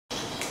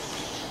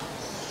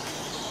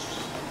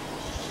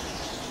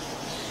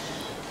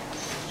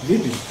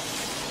Vipi?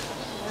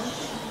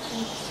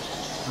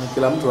 Na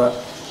kila mtu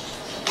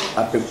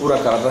apekura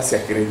karatasi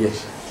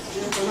akirejesha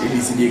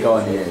ili isije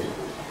ikawa ni yeye.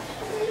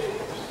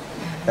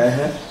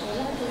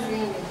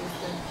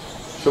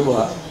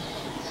 Shubha.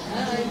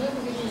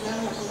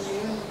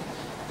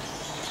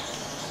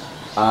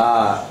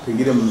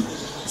 Pengine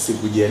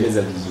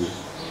sikujieleza vizuri.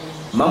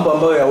 Mambo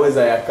ambayo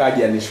yaweza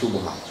yakaja ni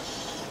shubha.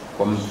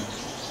 Kwa mtu.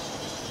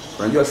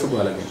 Unajua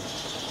shubha lakini?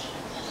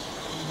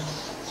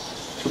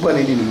 Shubha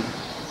ni nini?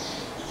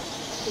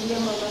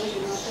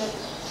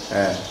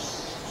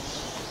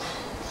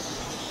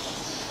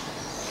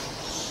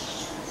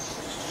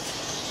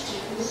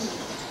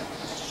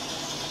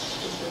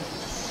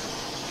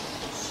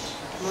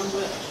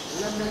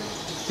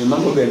 Ni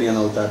mambo gani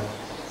yana utata?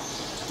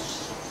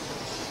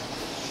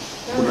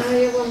 Kama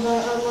hiyo kwamba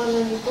Allah ana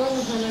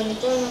mikono, hana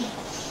mikono.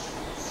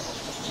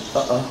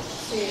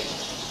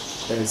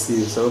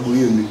 Si sababu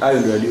hiyo hayo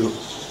ndio yaliyo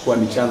kwa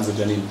ni chanzo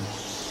cha nini?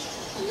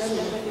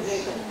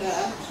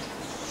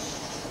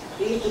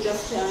 Ili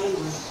kutafuta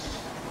elimu.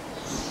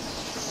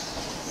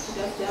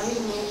 Kutafuta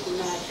elimu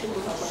kuna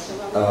shubha kwa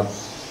sababu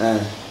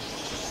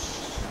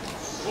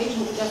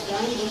elimu kutafuta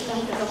elimu sasa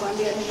mtu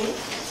atakwambia nini?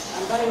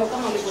 Ambayo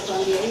kama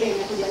ulivyotuambia ile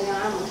imekuja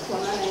nyama kwa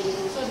maana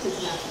elimu zote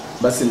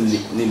zinafaa. Basi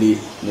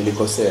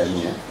nilikosea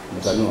mimi,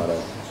 nitanua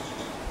raha.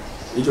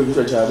 Hicho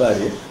kichwa cha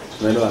habari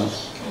tunaelewana?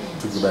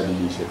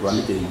 Tukibadilishe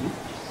tuandike hivi.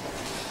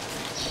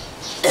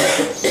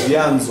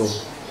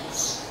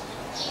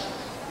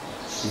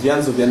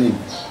 Vyanzo vya nini?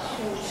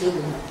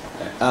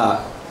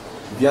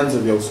 Vyanzo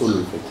vya usulu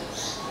fiqh.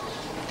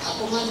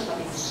 Hapo mwanzo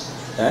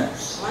kabisa.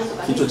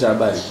 Kichwa cha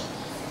habari.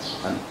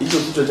 Hicho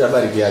kichwa cha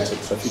habari kiache,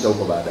 tutafika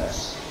huko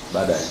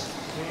baadaye.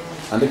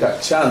 Andika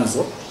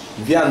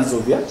vyanzo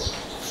vya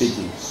fiqh.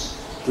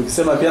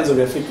 Tukisema vyanzo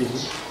vya fiqh,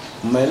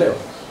 mmeelewa?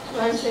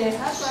 Tuanze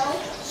hapa au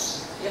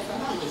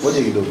yafahamu?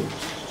 Ngoja kidogo.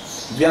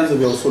 Vyanzo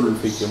vya usulu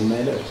fiqh,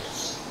 mmeelewa?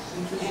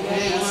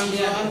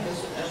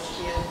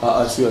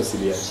 Sio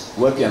asili yake.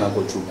 Wapi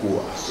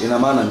anakochukua? Ina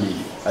maana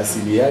mbili.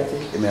 Asili yake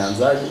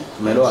imeanzaje?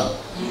 Tumeelewana?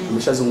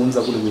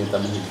 Tumeshazungumza kule kwenye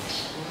tamhidi.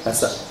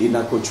 Sasa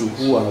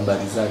inakochukua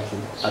habari zake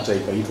hata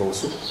ikaitwa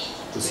usul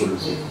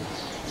fiqh.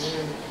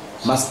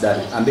 Masdar,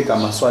 andika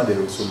maswadir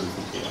usul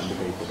fiqh, andika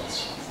hiyo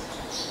basi.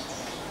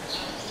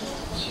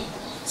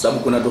 Sababu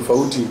kuna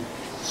tofauti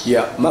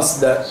ya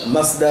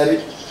masdari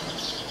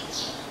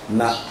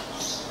na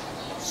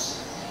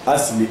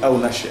asli au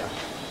nashia.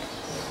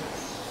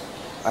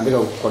 Andika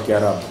kwa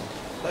Kiarabu.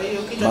 Kwa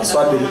hiyo kitu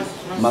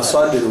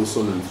maswadir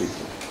usul fiqh.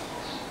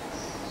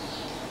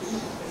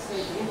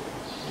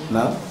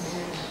 Na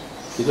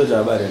kitu cha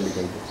habari andika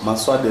hivyo.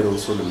 Maswadir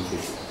usul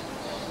fiqh.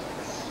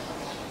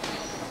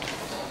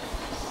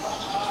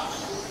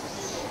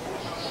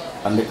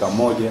 Andika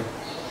moja.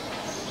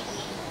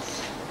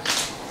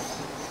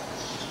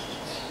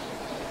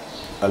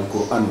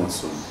 Al-Qur'an wa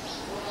Sunna.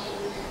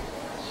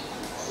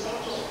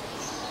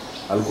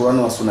 Al-Qur'an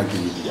wa Sunna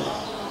kivipi?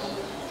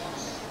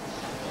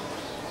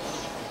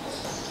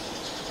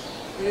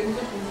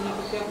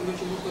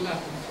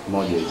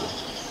 Moja hiyo.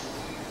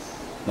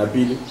 Na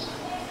pili?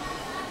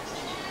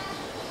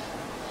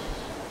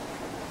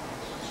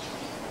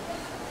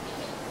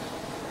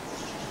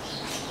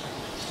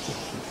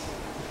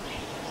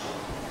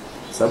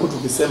 Sababu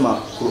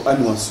tukisema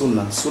Qur'ani wa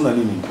Sunna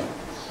nini?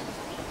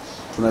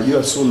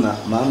 Tunajua sunna,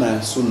 maana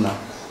ya sunna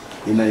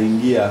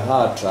inaingia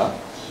hata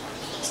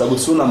sababu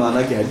sunna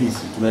maana yake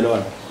hadithi,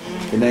 tumeelewana?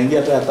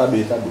 Inaingia hata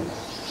tabi.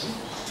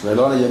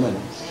 Tumeelewana jamani?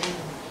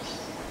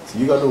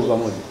 Sijui kama tuko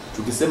pamoja.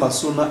 Tukisema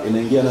sunna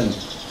inaingia nani?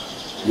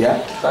 Ya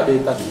tabi.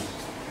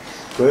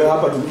 Kwa hiyo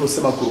hapa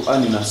tuliposema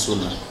Qur'ani na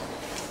sunna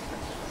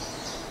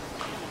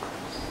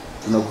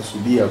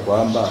tunakusudia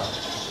kwamba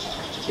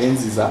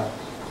enzi za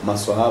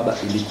maswahaba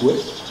ilikuwa.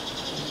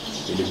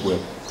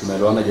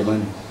 Tumeelewana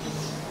jamani?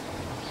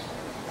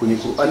 Kwenye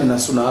Qur'ani na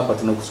sunna hapa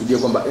tunakusudia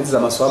kwamba enzi za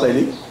maswahaba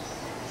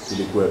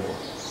ilikuwepo.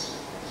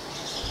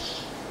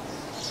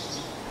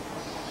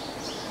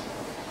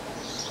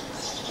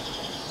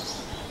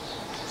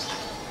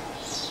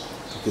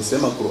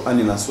 Tukisema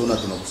Qur'ani na sunna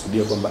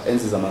tunakusudia kwamba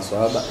enzi za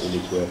maswahaba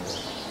ilikuwepo.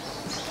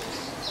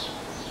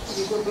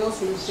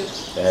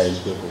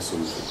 Ilikuwepo usul.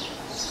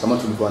 Kama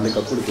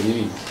tulipoandika kule kwenye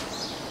nini?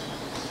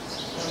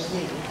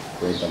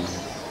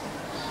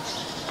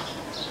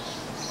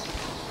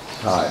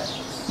 Haya.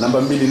 Namba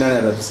 2 nani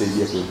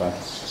atatusaidia kuipata?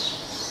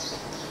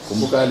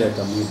 Kumbuka yale ya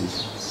tamhidi.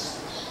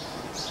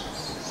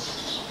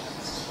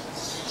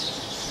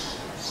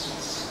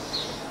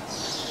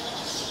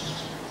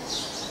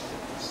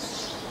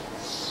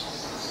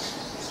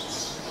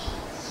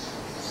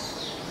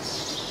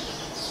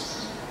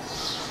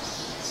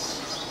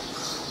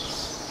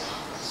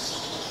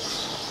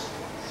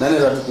 Nani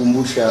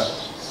atatukumbusha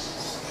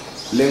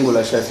lengo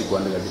la Shafi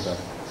kuandika kitabu?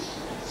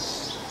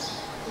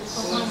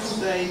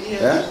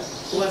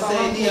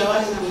 Kuwasaidia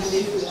watu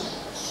kujua.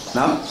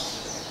 Naam?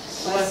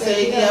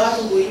 Kuwasaidia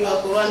watu kujua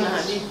Qur'an na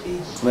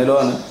hadithi.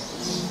 Tumeelewana?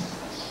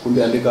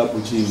 Kumbe andika hapo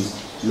chini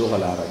lugha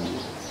la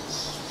Arabia.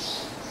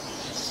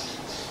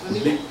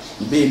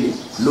 Mbili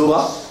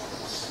lugha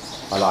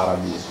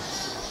al-arabia.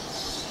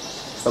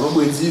 Sababu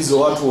hizo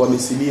watu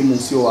wamesilimu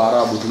sio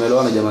Waarabu,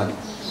 tunaelewana jamani?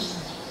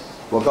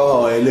 Wakawa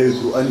hawaelewi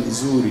Qur'ani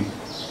vizuri,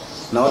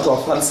 na watu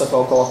wa falsafa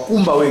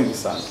wakawakumba wengi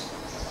sana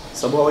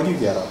sababu hawajui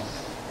Kiarabu.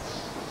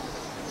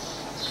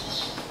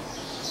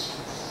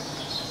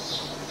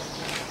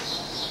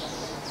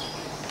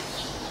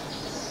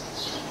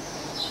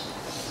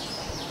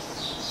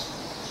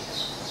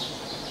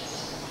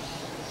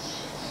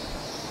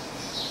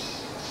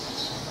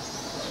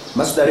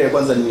 Masdari ya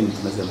kwanza ni nini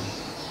tumesema?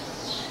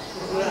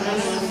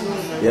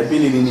 Ya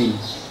pili ni nini?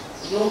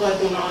 Lugha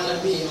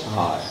tunaarabia.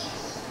 Haya.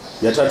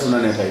 Ya tatu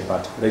nani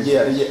ataipata?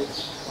 Rejea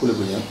kule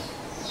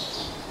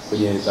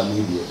kwenye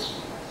tamhidi yetu.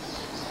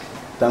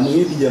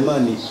 Tamhidi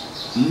jamani,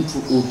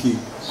 mtu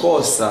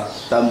ukikosa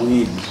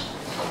tamhidi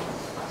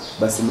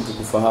basi mtu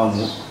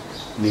kufahamu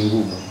ni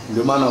ngumu.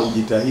 Ndio maana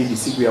ujitahidi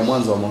siku ya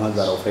mwanzo wa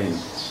muhadhara ufanye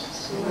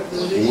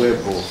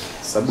uwepo,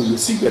 sababu ni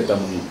siku ya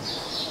tamhidi.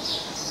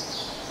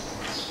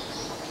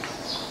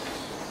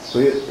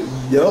 Kwa hiyo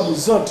jawabu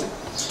zote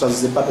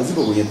tutazipata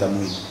ziko kwenye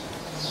tamhidi.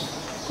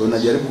 Kwa hiyo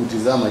najaribu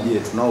kutizama, je,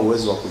 tunao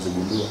uwezo wa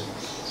kuzigundua?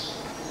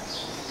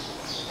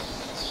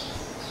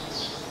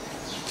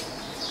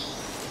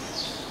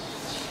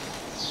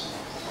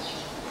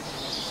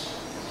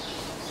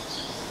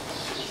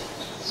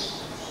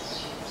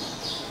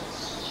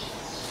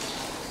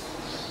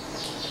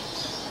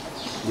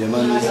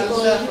 Jamani,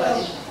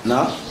 na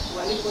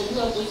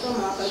walipojua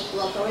kusoma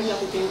wakaweza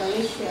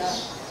kutenganisha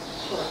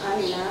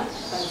Qur'ani na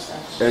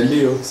falsafa.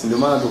 Ndio, si ndio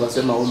maana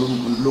tukasema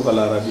lugha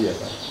la Arabia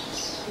hapa.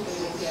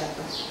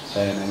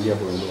 Naingia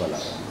kwa lugha la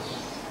Arabia.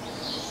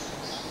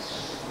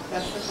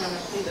 Falsafa na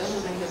akida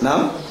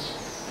Naam?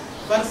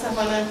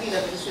 Falsafa na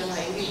akida tunasema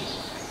haingii.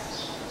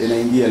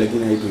 Inaingia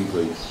lakini haitoitwa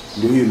hivyo.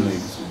 Ndio hiyo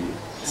ninaikusudia.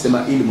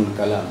 Sema ilmu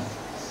al-kalam.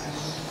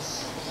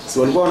 Si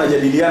walikuwa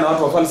wanajadiliana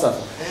watu wa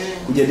falsafa?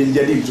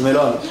 Kujadili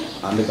tumeelewana?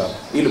 Andika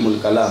ilmu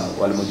al-kalam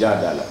wal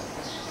mujadala.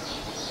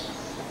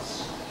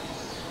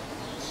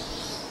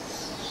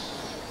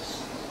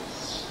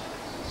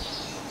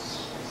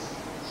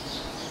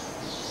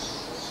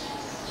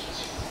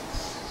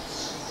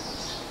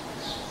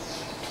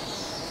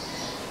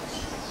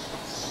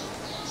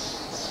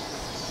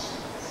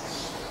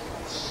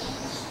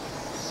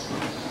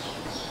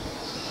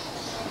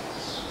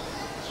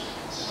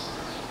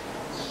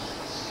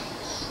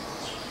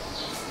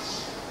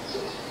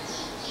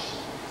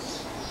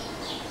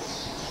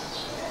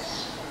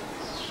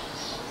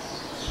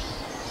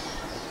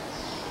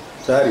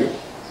 Tayari?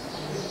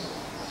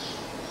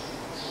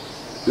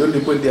 Hiyo ni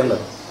pointi ya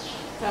ngapi?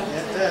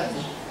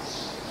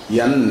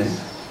 Ya 4.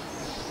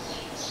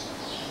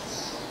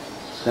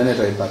 Nani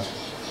ataipata?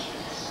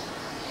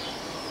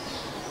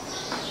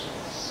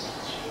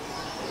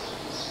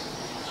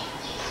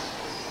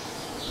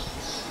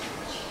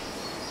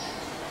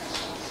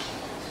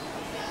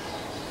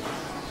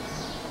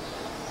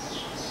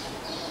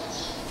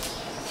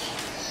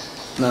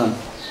 Naam.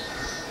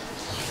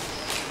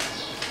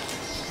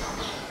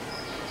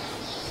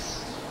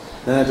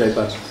 Nani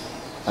ataipata?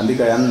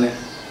 Andika ya 4.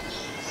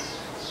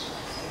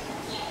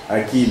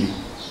 Akili.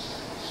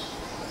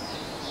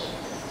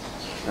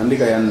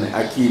 Andika ya 4,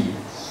 akili.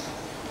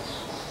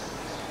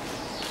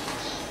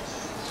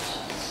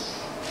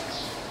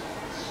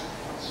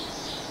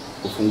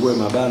 Ufungue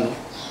mabano.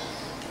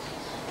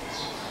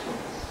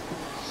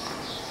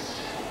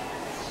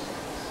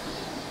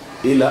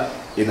 Ila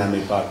ina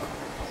mipaka.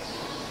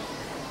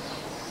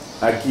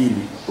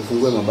 Akili,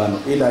 ufungue mabano,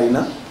 ila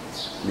ina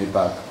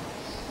mipaka.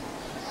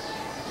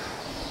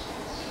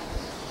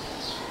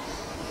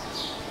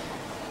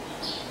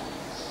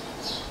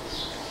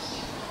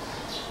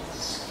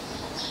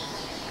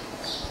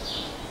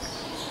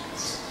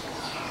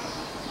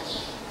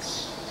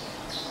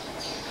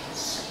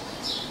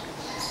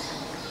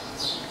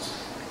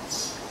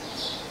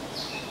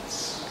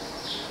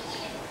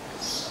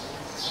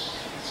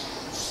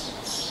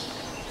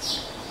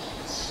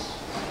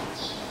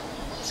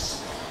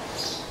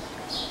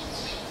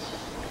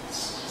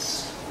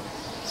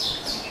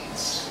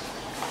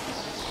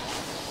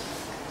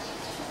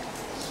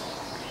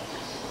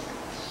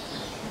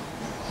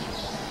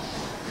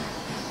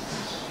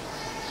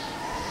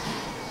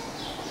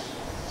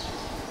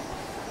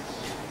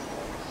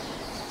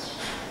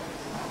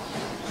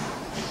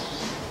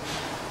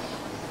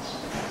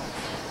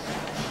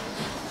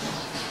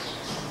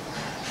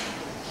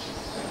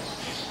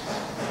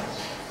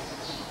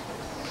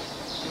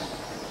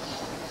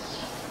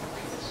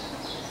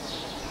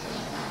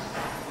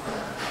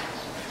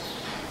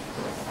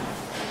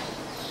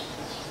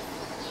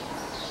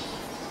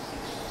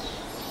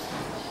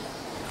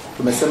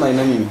 Tumesema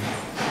ina nini?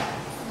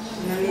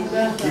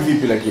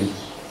 Kivipi lakini?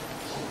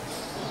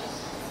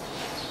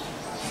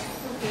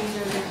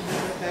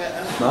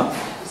 Na?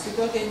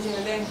 Usitoke nje ya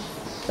lengo.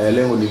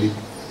 Lengo ni lipi?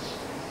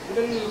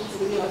 Ndio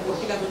lililokusudiwa kwa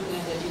kila kitu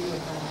kinachojadiliwa.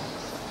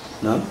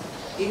 Naam?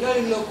 Hilo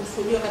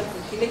lililokusudiwa katika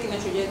kile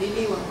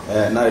kinachojadiliwa.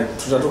 Na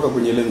tutatoka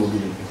kwenye lengo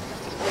hili.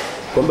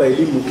 Kwamba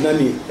elimu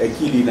nani,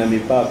 akili na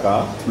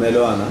mipaka,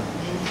 tumeelewana?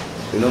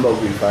 Inaomba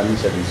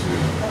kuifanisha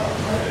vizuri.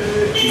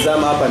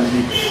 Tizama hapa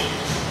nilipo.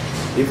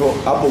 Hivyo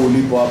hapo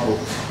ulipo hapo,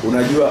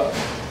 unajua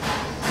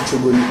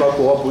kichogoni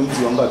kwako wapo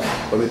nzi wangapi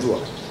wametua?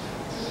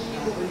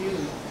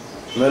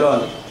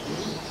 Umeelewana?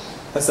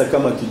 Sasa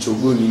kama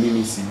kichogoni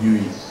mimi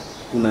sijui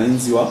kuna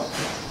nzi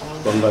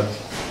wangapi,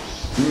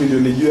 mimi ndio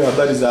nijue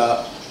habari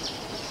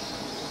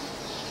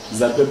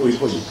za pepo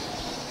ikoje?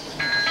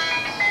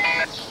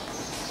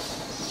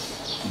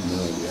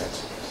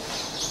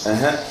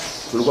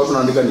 Tulikuwa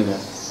tunaandika nini?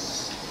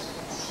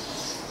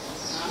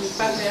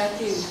 Mipaka ya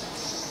akili.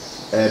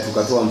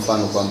 Tukatoa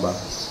mfano kwamba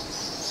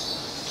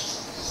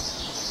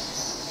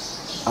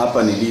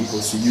hapa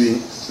nilipo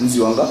sijui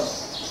nzi wangapi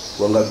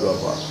wapo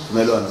hapa.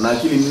 Tumeelewana? Na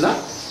akili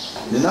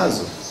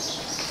ninazo.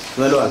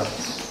 Tumeelewana?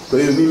 Kwa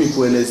hiyo mimi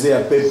kuelezea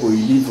pepo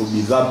ilivyo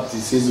bidhabti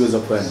siwezi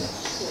kufanya.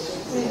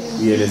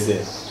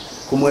 Nielezee.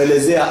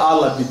 Kumuelezea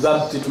Allah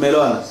bidhabti,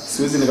 tumeelewana?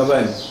 Siwezi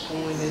nikafanya.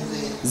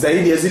 Kumuelezea.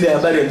 Zaidi ya zile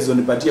habari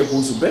alizonipatia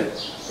kuhusu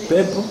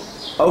pepo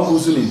au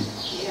kuhusu nini?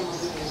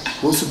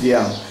 Kuhusu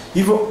kiyama.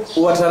 Hivyo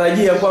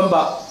watarajia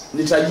kwamba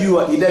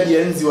nitajua idadi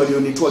ya nzi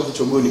walionitoa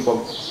kichogoni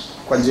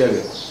kwa njia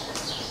gani?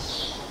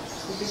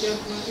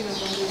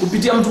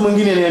 Kupitia mtu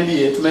mwingine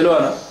niambie,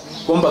 tumeelewana?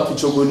 Kwamba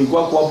kichogoni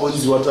kwako hapo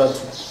nzi watatu.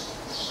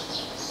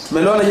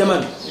 Tumeelewana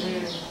jamani?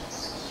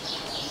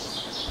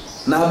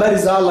 Na habari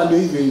za Allah ndio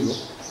hivyo.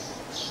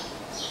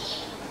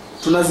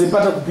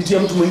 Tunazipata kupitia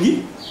mtu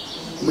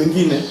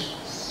mwingine.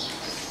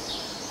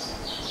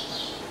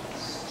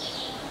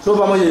 Tupo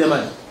pamoja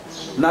jamani?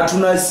 Na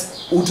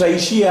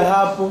utaishia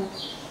hapo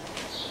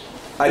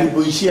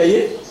alipoishia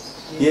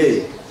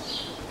yeye.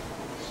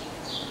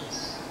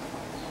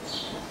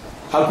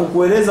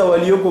 Hakukueleza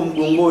walioko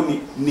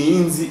mgongoni ni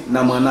nzi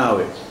na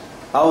mwanawe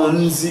au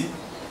nzi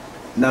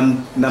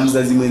na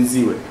mzazi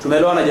mwenziwe.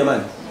 Tunaelewana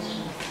jamani?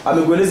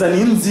 Amekueleza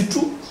ni nzi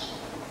tu.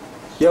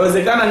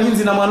 Yawezekana ni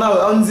nzi na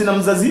mwanawe au nzi na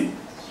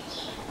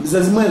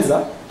mzazi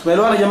mwenza.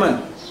 Tunaelewana jamani?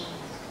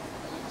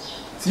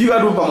 Sijui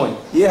kama pamoja.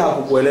 Yeye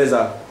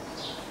hakukueleza.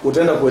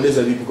 Utaenda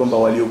kueleza vipi kwamba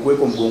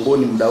waliokuwepo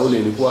mgongoni muda ule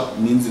ilikuwa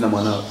ni nzi na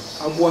mwanawe?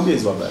 Hakuambia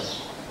hizo habari.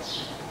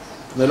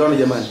 Tumeelewana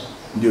jamani?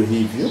 Ndio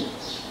hivyo.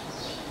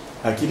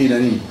 Akili na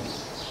nini?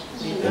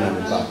 Ina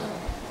mipaka.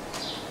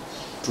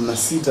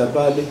 Tunasita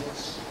pale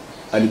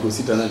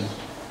alikosita nani?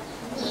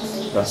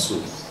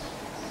 Rasul.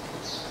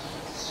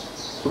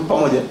 Tupo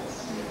pamoja?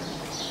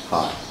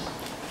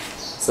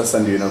 Sasa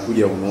ndio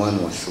inakuja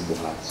unwani wa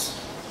shubuhat.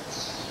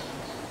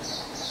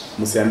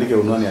 Msiandike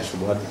unwani ya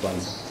shubuhat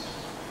kwanza.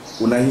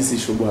 Unahisi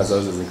shubuha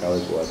zaweza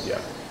zikawekwa wapi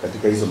hapa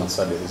katika hizo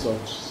maswali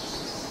zote?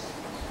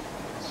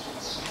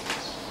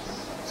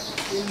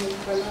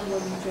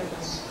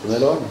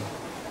 Tumeelewana?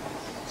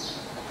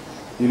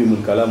 Elimu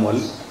al-kalam wal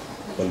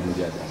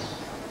mujadala.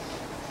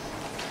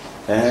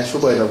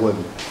 Shubha itakuwa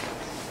vipi?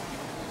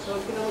 Kila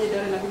mmoja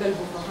dara na bila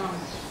alipofahamu.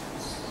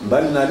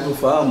 Mbali na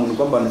alipofahamu ni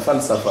kwamba ni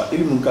falsafa.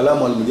 Elimu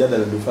al-kalam wal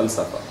mujadala ndio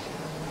falsafa.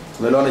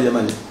 Tumeelewana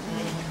jamani?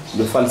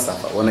 Ndio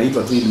falsafa.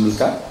 Wanaitwa tu elimu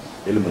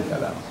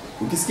al-kalam.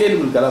 Ukisikia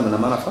elimu al-kalam ina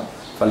maana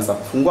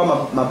falsafa.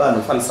 Fungua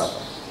mabano falsafa.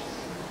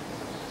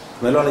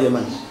 Tumeelewana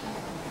jamani?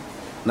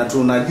 Na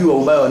tunajua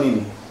ubaya wa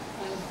nini?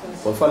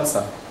 Wa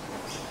falsafa.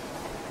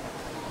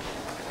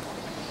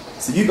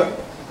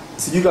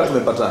 Sijui kama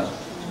tumepatana.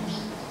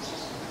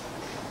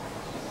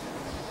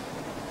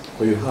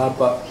 Kwa hiyo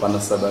hapa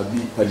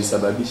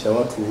palisababisha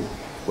watu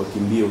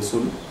wakimbie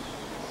usul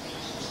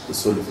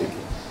fiqh.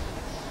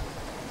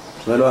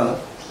 Tumeelewana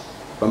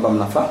kwamba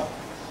mnafaa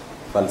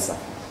falsafa.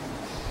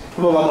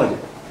 Tupo pamoja.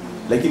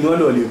 Lakini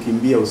wale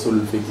waliokimbia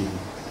usul fiqh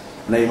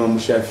na Imam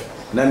Shafi,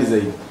 nani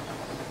zaidi?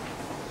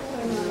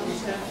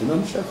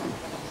 Imam Shafi.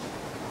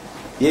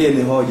 Yeye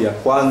ni hoja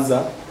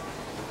kwanza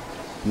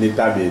ni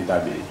tabi.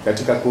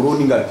 Katika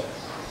kuruni ngapi?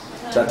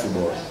 3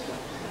 bora.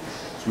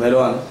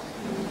 Tumeelewana?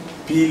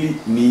 Pili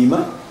ni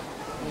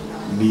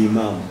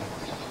imamu.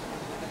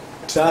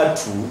 3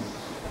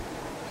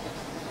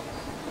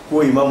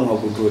 kuwa imamu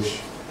hakutoshi,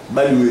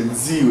 bali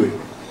wenziwe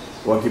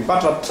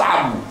wakipata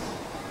tabu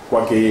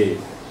kwake yeye.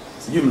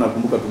 Sijui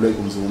mnakumbuka tulio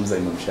kumzungumza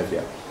Imam Shafi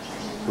hapa.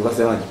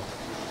 Tukasemaje?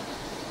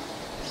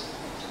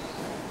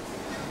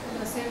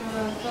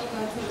 Nasema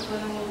toka tu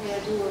tunamwambia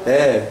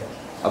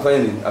dua. Afanye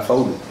nini?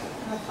 Afaulu.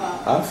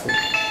 Afu.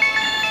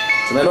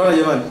 Tumeelewana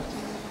jamani?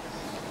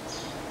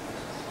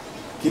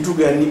 Kitu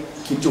gani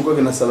kilichokuwa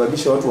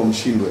kinasababisha watu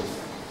wamshindwe?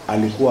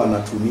 Alikuwa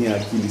anatumia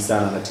akili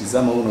sana.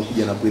 Anatizama wewe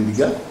unakuja na kwendi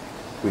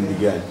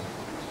gani?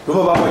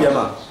 Tupo pamoja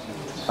jamaa.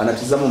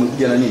 Anatizama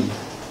umekuja na nini?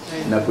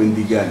 Na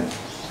kwendi gani?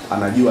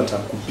 Anajua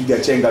atakupiga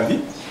chenga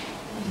vipi?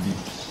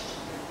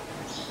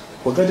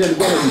 Wakati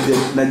alikuwa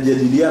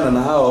anajadiliana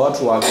na hawa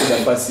watu wa akida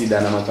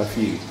fasida na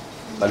makafiri,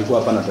 alikuwa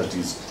hapana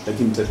tatizo.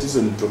 Lakini tatizo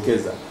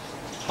lilitokeza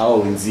hawa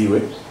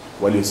wenziwe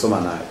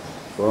waliosoma naye.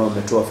 Wao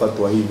wametoa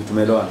fatwa hivi,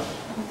 tumeelewana?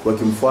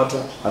 Wakimfuata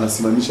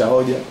anasimamisha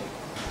hoja.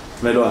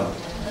 Tumeelewana?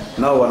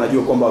 Nao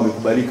wanajua kwamba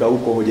wamekubalika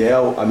huko, hoja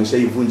yao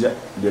ameshaivunja,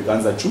 ndio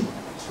kaanza chuki.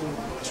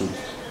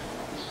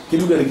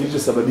 Kitu gani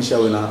kilichosababisha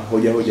awe na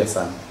hoja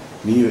sana?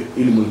 Ni hiyo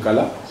ilmu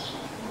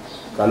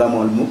kalamu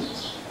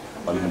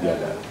wal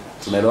mujadala.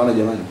 Tumeelewana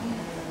jamani?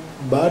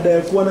 baada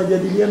ya kuwa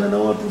anajadiliana na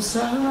watu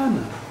sana,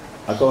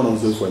 akawa na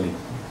uzoefu wa nini?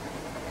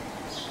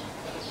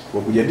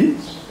 Wa kujadili.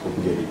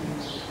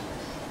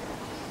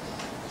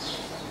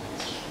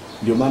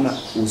 Ndio maana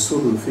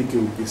usulul fiqh,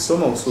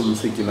 ukisoma usulul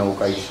fiqh na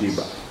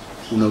ukaishiba,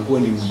 unakuwa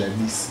ni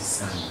mdadisi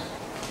sana.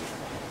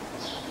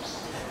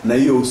 Na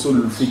hiyo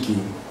usulul fiqh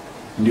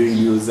ndio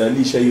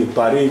iliyozalisha hiyo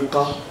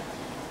tariqa,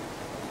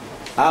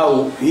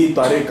 au hii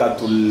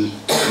tariqatul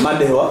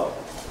madhwa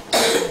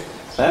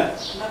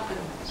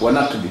wa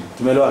naqdi.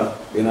 Tumeelewana?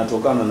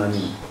 Inatokana na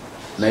nini?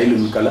 Na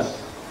ilmu kalam.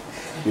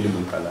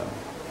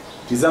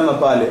 Tizama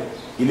pale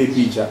ile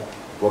picha,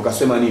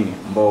 wakasema nini?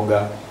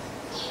 Mboga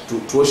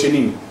tuoshe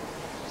nini?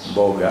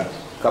 Mboga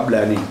kabla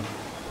ya nini?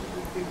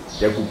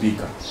 Ya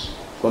kupika.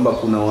 Kwamba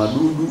kuna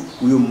wadudu,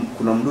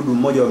 kuna mdudu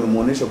mmoja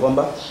wamemuonesha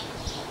kwamba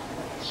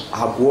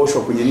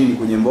hakuoshwa kwenye nini?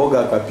 Kwenye mboga,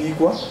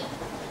 akapikwa,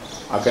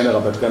 akaenda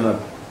kupatikana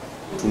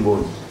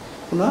tumboni.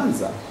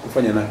 Unaanza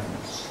kufanya nini?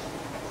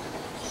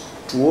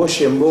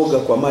 Tuoshe mboga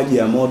kwa maji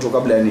ya moto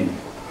kabla ya nini?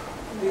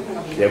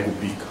 Ya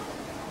kupika.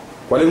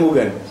 Kwa lengo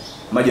gani?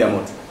 Maji ya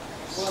moto.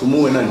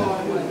 Tumuue nani?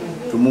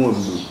 Tumuue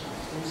mdudu.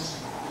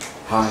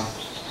 Hai.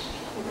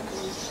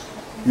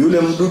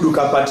 Yule mdudu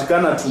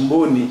kapatikana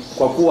tumboni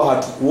kwa kuwa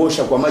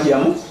hatukuosha kwa maji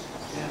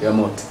ya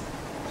moto.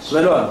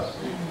 Unaelewa?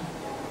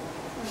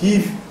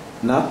 Hivi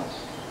na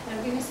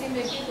Lakini si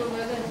imepikwa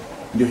baadaye.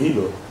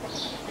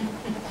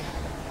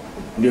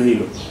 Ndio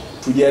hilo.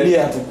 Tujalie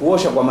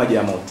hatukuosha kwa maji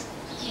ya moto,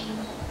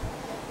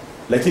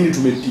 lakini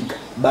tumepika.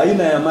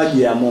 Baina ya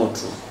maji ya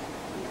moto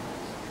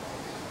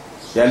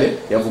yale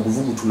ya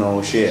vuguvugu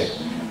tunaoshea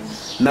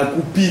na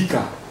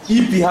kupika,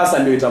 ipi hasa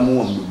ndio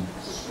itamuua mdudu?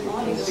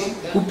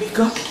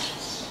 Kupika.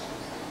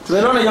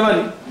 Tunaelewana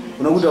jamani?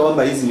 Unakuta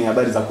kwamba hizi ni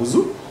habari za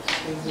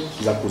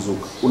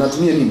kuzuka.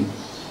 Unatumia nini?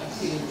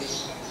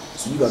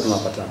 Sijui kama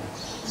tunapatana.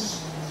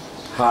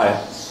 Haya.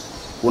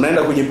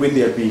 Unaenda kwenye pointi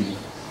ya pili.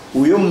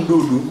 Huyo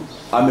mdudu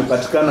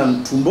amepatikana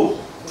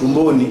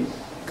tumboni,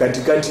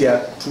 katikati ya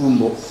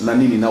tumbo na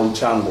nini na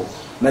uchango.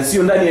 Na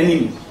sio ndani ya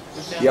nini?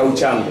 Ya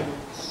uchango.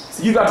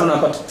 Sijui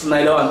kama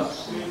tunaelewana.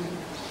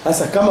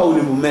 Sasa kama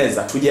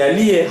ulimmeza,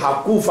 tujalie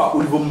hakufa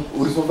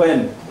ulipofanya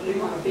nini?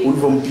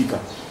 Ulipompika.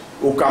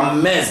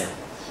 Ukammeza.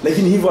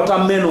 Lakini hivyo hata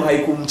meno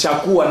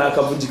haikumchakua na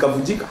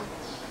akavunjika.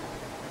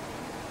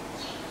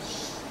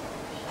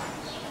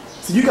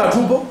 Sijui kama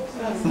tupo.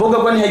 Mboga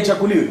kwani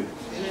haichakuliwi?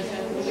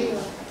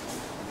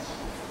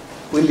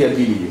 Pointi ya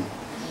pili hiyo.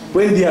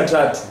 Pointi ya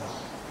tatu.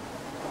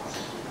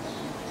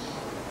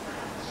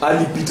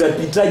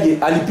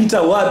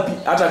 Alipita wapi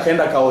hata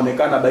kaenda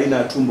kaonekana baina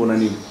ya tumbo na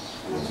nini?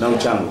 Na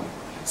uchango.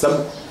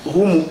 Sababu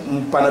humu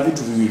pana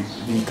vitu viwili,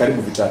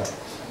 karibu vitatu.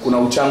 Kuna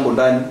uchango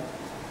ndani,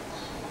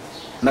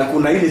 na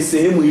kuna ile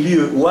sehemu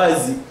iliyo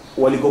wazi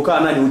walikokaa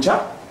nani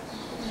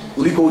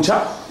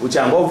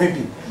uchango au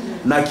vipi?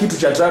 Na kitu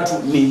cha tatu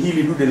ni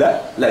hili dude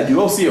la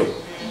juu, au sio?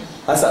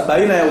 Sasa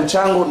baina ya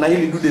uchango na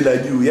hili dude la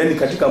juu, yani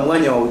katika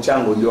mwanya wa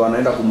uchango, ndio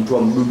wanaenda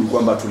kumtoa mdudu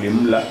kwamba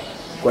tulimla.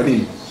 Kwa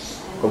nini?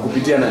 Kwa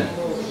kupitia nani?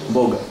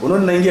 Mboga.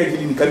 Unaona naingia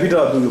kidini, kapita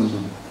wapi huyo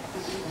mdudu?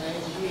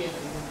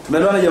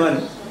 Tumeelewana jamani?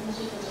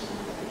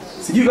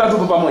 Sijui kama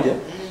tupo pamoja.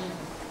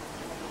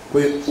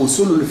 Kwa hiyo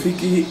usulul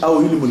fiqh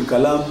au ilmul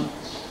kalam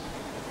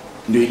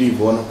ndio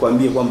ilivyo,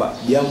 wanakuambia kwamba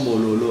jambo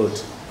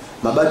lolote,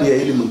 mabadi ya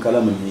ilmul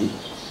kalam ni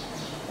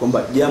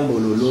kwamba jambo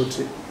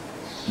lolote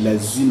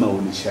lazima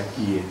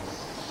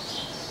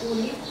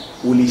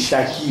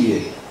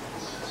ulishakie.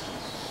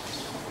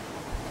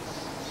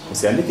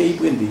 Usiandike hii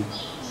kwendi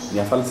ni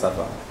ya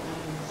falsafa.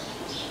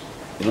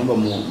 Inaomba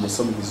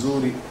msome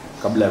vizuri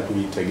kabla ya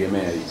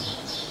kujitegemea hii.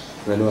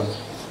 Unaelewa?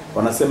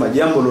 Wanasema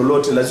jambo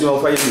lolote lazima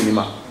ufanye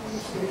nini?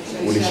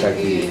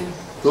 Ulishakie.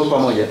 Tupo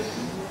pamoja?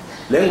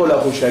 Lengo la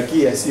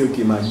kushakia sio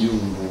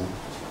kimajungu.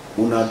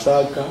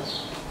 Unataka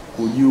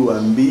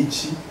kujua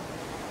mbichi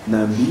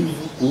na mbivu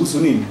kuhusu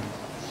nini?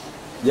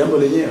 Jambo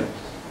lenyewe.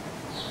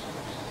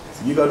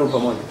 Sijui kama tupo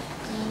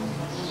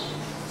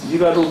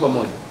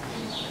pamoja.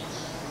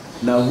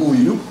 Na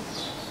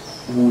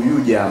huyu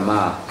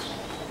jamaa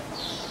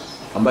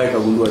ambaye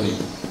kagundua nini?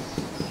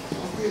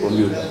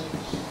 Kompyuta.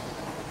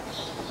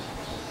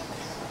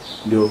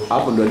 Ndio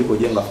hapo ndio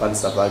alipojenga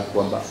falsafa yake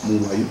kwamba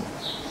Mungu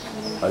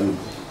hayupo.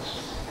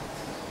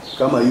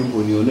 Kama yupo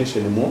nionyeshe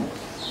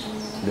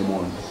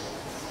nimuone.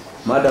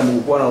 Madam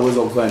uko na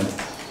uwezo wa kufanya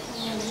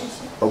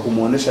kwa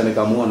kumuonesha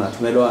nikamuona,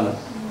 tumeelewana,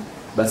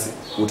 basi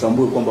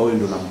utambue kwamba wewe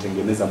ndio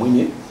unamtengeneza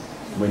mwenyewe,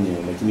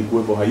 lakini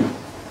kuwepo hayupo.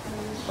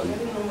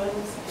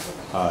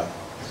 Haya.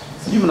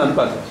 Sijui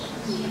mnanipata?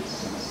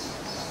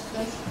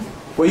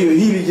 Kwa hiyo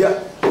hili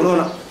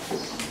unaona,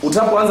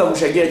 utapoanza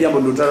kushagia jambo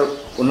ndio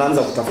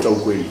unaanza kutafuta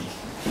ukweli.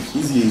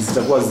 Hizi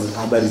zitakuwa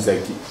habari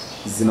zake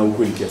zina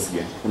ukweli kiasi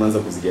gani? Unaanza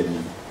kuzijadili.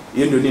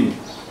 Hiyo ndio nini?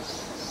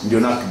 Ndio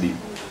nakdi.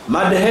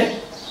 Madhe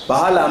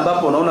pahala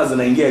ambapo unaona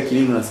zinaingia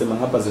akilini, unasema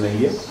hapa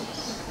zinaingia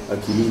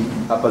akilini,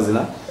 hapa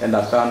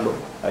zinaenda kando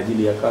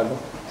ajili ya kadha.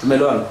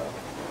 Tumeelewana?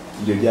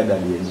 Ndio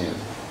jadali yenyewe.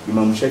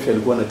 Imam Shafi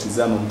alikuwa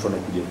anatizama mtu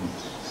anakuja vipi.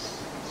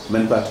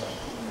 Umenipata?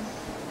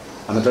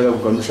 Anataka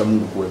kukanusha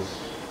Mungu kuwepo.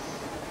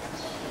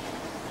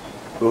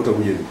 wewe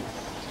utakuja vipi?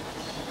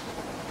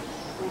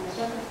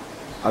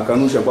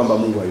 Akanusha kwamba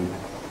Mungu hayupo.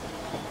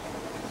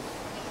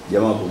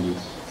 Jamaa hapo ndio.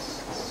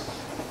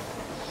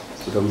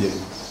 Utakuja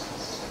vipi?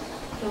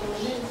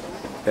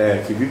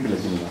 Kivipi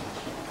lakini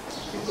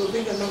Iko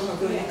vingi ndio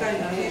vinaonekana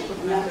na yeye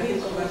tunaangalia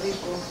kwa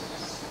viko.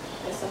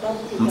 Kwa sababu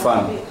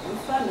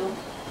mfano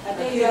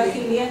hata hiyo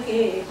akili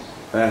yake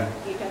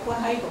itakuwa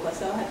haiko kwa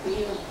sababu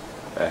hiyo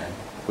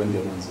kwenda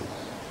mwanzo.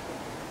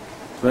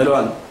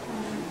 Tunaelewana?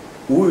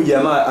 Huyu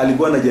jamaa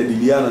alikuwa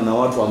anajadiliana na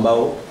watu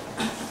ambao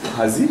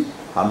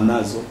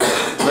hamnazo.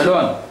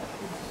 Tunaelewana?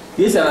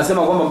 Yesu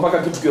anasema kwamba mpaka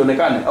kitu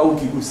kionekane au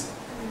kiguse.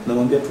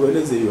 Namwambia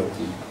tueleze hiyo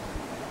akili.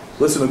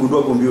 Wewe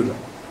umegundua kompyuta?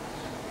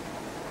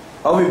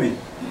 Au bibi?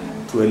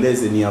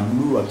 Tueleze ni ya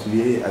blue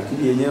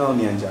akili yenyewe au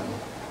ni ya njano?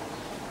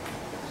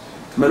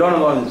 Tumeelewana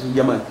kwa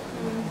jamani?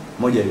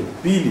 Moja hiyo.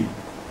 Pili,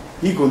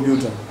 hii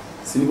kompyuta,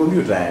 si ni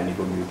kompyuta ni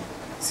kompyuta.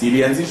 Si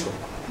ilianzishwa?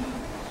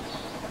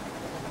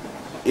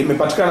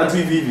 Imepatikana tu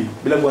hivi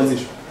bila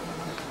kuanzishwa.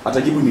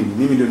 Atajibu nini?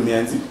 Mimi ndio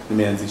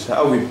nimeanzisha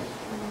au vipi?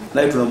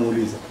 Naye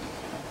tunamuuliza.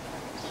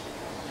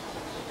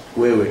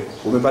 Wewe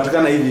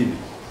umepatikana hivi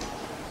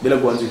bila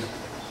kuanzishwa.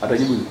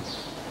 Atajibu nini?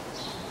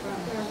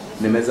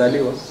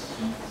 Nimezaliwa.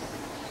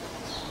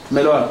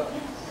 Tumeelewana?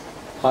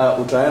 Haya,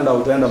 utaenda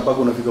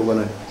mpaka unafika kwa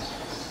nani?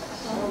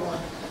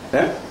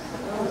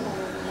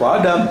 Kwa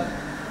Adam.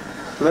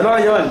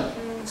 Tumeelewana jamani?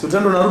 Si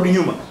utaenda unarudi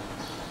nyuma.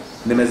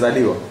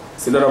 Nimezaliwa.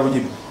 Si ndio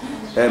anajibu?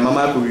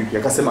 Mama yako vipi?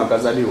 Akasema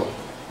akazaliwa.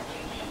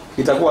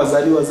 Itakuwa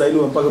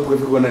zaliwa mpaka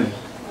ukafika kwa nani?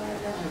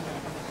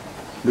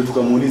 Ndio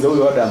tukamuuliza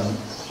huyo Adam.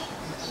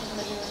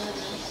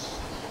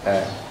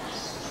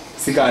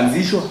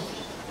 Sikaanzishwa.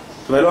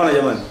 Tumeelewana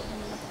jamani?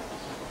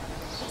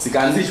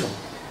 Sikaanzishwa.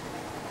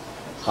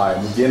 Haya,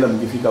 mkienda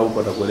mkifika huko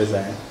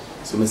atakueleza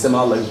si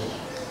umesema Allah yupo.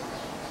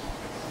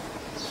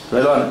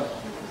 Tunaelewana?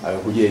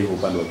 Akakujia hivyo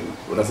upande wa pili.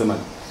 Utasema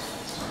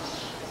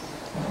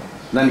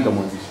nani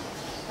kamwanzisha?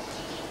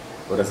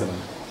 Utasema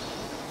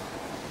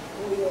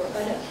huyo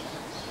Adam.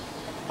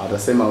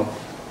 Atasema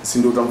si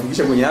ndio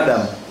utamfikisha kwenye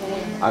Adam?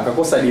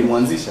 Akakosa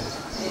aliyemwanzisha.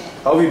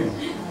 Au vipi?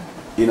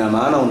 Ina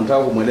maana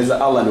unataka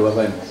kumueleza Allah ndio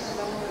wafanye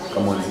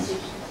kamwanzisha.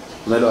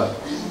 Unaelewa?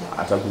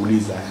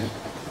 Atakuuliza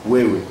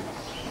wewe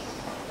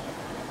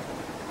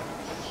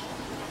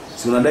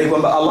si unadai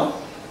kwamba Allah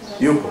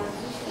yupo?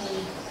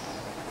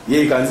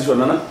 Yeye kaanzishwa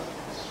na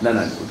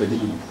nani?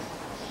 Utajibu nini?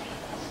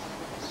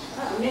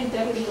 Mimi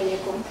nitarudi kwenye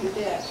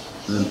kompyuta.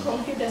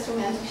 Kompyuta sio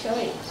umeanzisha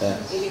wewe.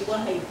 Ilikuwa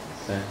haipo.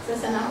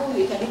 Sasa na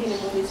huyu itabidi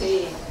nimuulize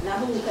yeye. Na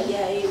huyu kaja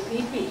yeye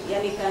vipi?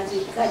 Yaani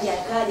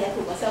kaja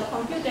tu kwa sababu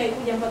kompyuta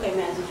haikuja mpaka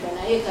imeanzishwa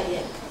na yeye kaja.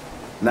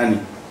 Nani?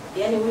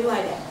 Yaani huyu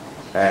Adam.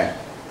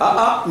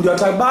 Ndio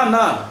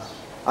atabana.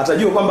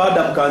 Atajua kwamba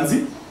Adam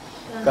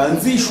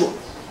kaanzishwa.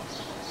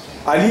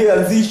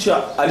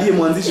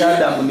 Aliyemwanzisha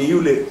Adam ni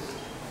yule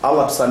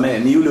Allah tusamee,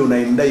 ni yule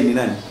unayemdai ni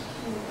nani?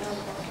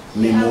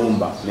 Ni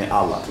Muumba, ni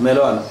Allah.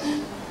 Tumeelewana?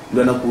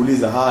 Ndio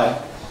anakuuliza haya.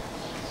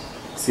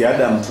 Si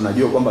Adam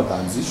tunajua kwamba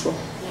kaanzishwa?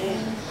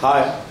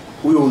 Haya,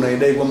 huyo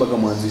unaidai kwamba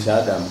kamwanzisha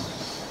Adam.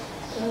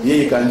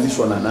 Yeye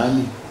kaanzishwa na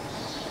nani?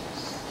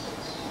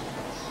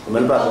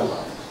 Umelipata?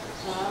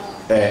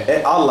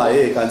 Allah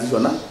yeye kaanzishwa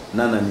na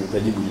nani?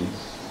 Utajibu nini?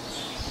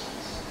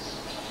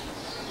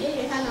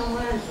 Yeye hana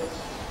mwanzo.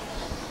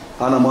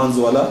 Hana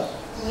mwanzo wala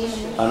mwisho.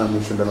 Hana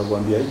mwisho, ndio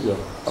nakwambia hivyo.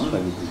 Hamna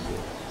kitu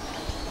hicho.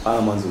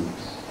 Hana mwanzo.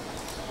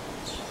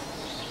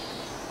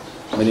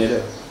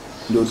 Umenielewa?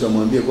 Ndio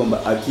utamwambia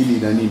kwamba akili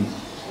ina nini?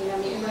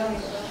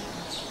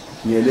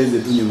 Nieleze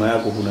tu nyuma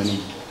yako kuna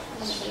nini?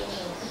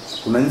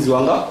 Kuna nzi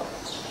wangapi?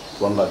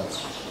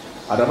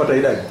 Atapata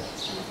idadi?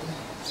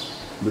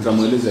 Ndio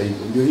utamueleza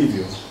hivyo. Ndio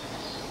hivyo.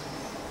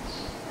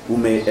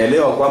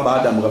 Umeelewa kwamba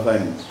Adam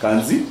kafanya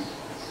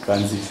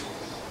kaanzishwa.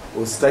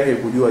 Usitake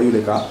kujua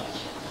yule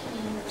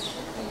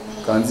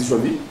kaanzishwa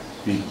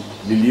vipi.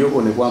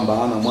 Lilioko ni kwamba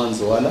hana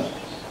mwanzo wala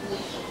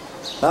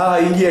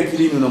ingia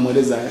akilini,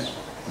 unamueleza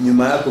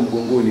nyuma yako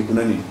mgongoni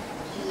kuna nini?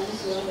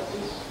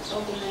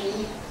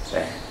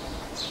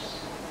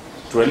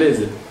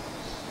 Tueleze.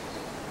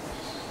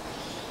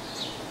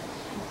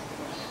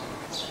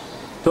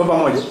 Tupo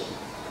pamoja?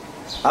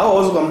 Au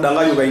wazo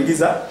kumdanganya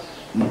ukaingiza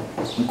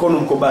mkono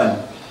mkobani.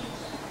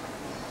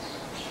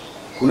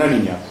 Kuna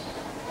nini hapa?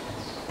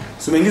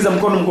 Si umeingiza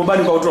mkono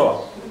mkobani kwa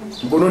utoa.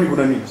 Mkononi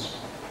kuna nini?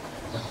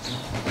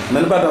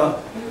 Unanipata?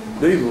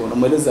 Ndio hivyo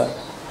unamueleza.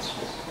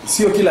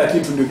 Sio kila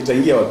kitu ndio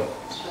kitaingia wapi?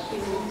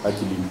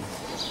 Akilini.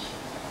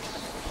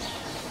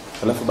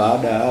 Alafu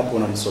baada ya hapo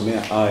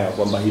unamsomea aya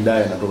kwamba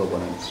hidayah inatoka kwa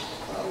nani?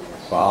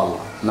 Kwa Allah.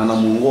 Na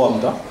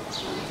anamuongoa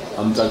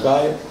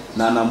amtakaye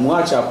na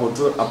anamwacha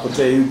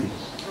apotee yupi?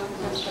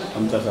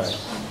 Amtakaye.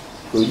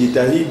 Kwa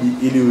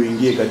jitahidi ili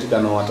uingie katika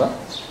anawataka.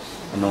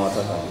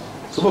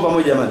 Tupo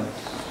pamoja jamani?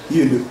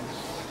 Hiyo ndio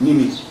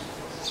nini?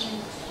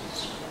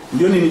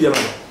 Ndio nini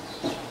jamani?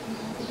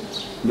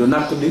 Ndio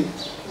nakdi.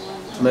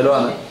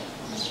 Tumeelewana?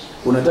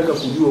 Unataka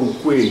kujua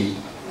ukweli.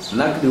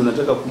 Nakdi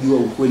unataka kujua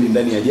ukweli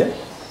ndani ya jambo.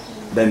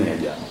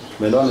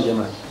 Tumeelewana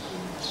jamani?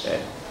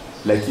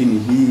 Lakini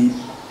hii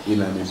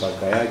ina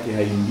mipaka yake,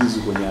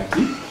 haingizwi kwenye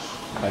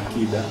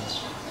akida.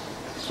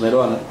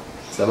 Tumeelewana?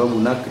 Sababu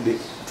nakd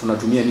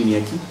tunatumia nini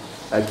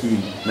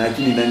akili, na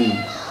akili na nini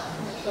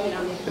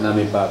ina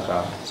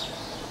mipaka.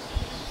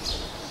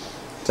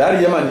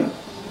 Tayari jamani?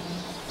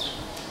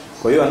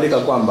 Kwa hiyo andika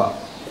kwamba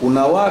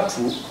kuna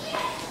watu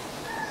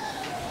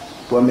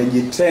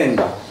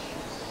wamejitenga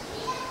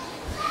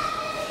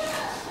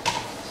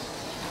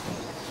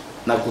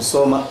na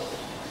kusoma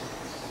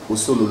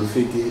usulul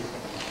fiqh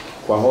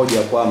kwa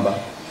hoja kwamba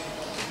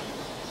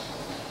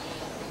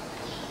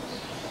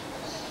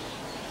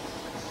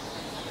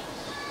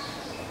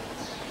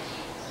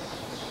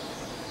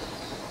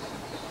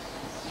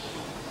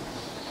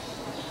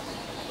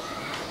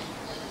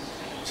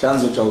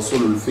chanzo cha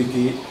usulul fiqh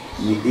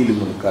ni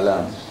ilmu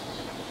al-kalam.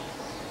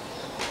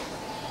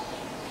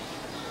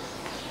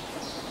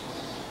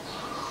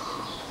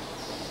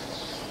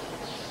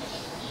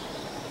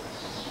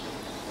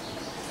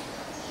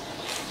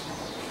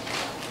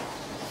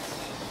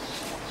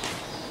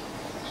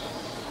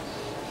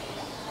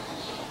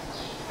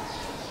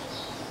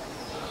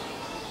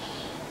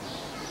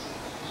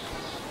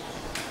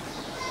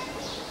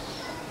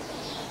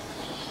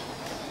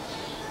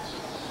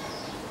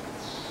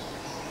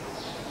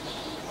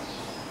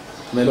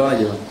 Umeelewana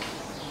jamani?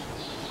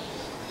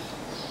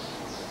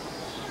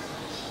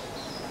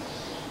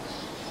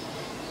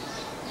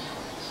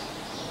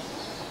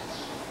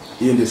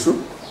 Hiyo ndio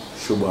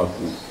shubha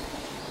kuu.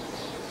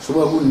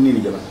 Shubha kuu ni nini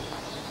jamani?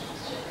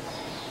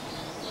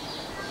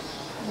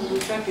 Chanzo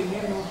chake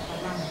neno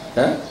kalam.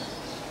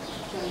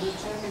 Chanzo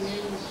chake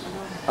neno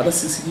kalam. Hata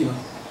sisi kima.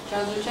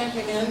 Chanzo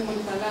chake ni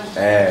ilmu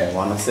kalam.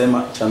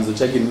 Wanasema chanzo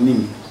chake ni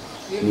nini?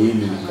 Ni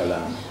ilmu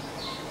kalam.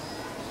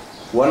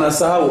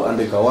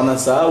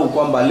 Wanasahau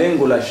kwamba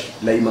lengo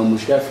la Imam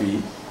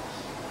Shafi'i,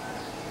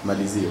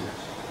 malizio,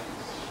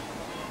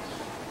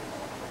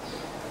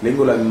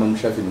 lengo la Imam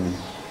Shafi'i ni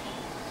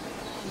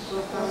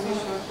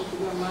kufahamisha watu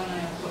kujua maana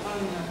ya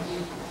Qur'an na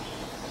hadithi.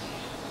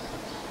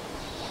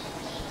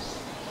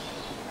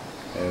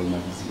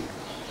 Malizio.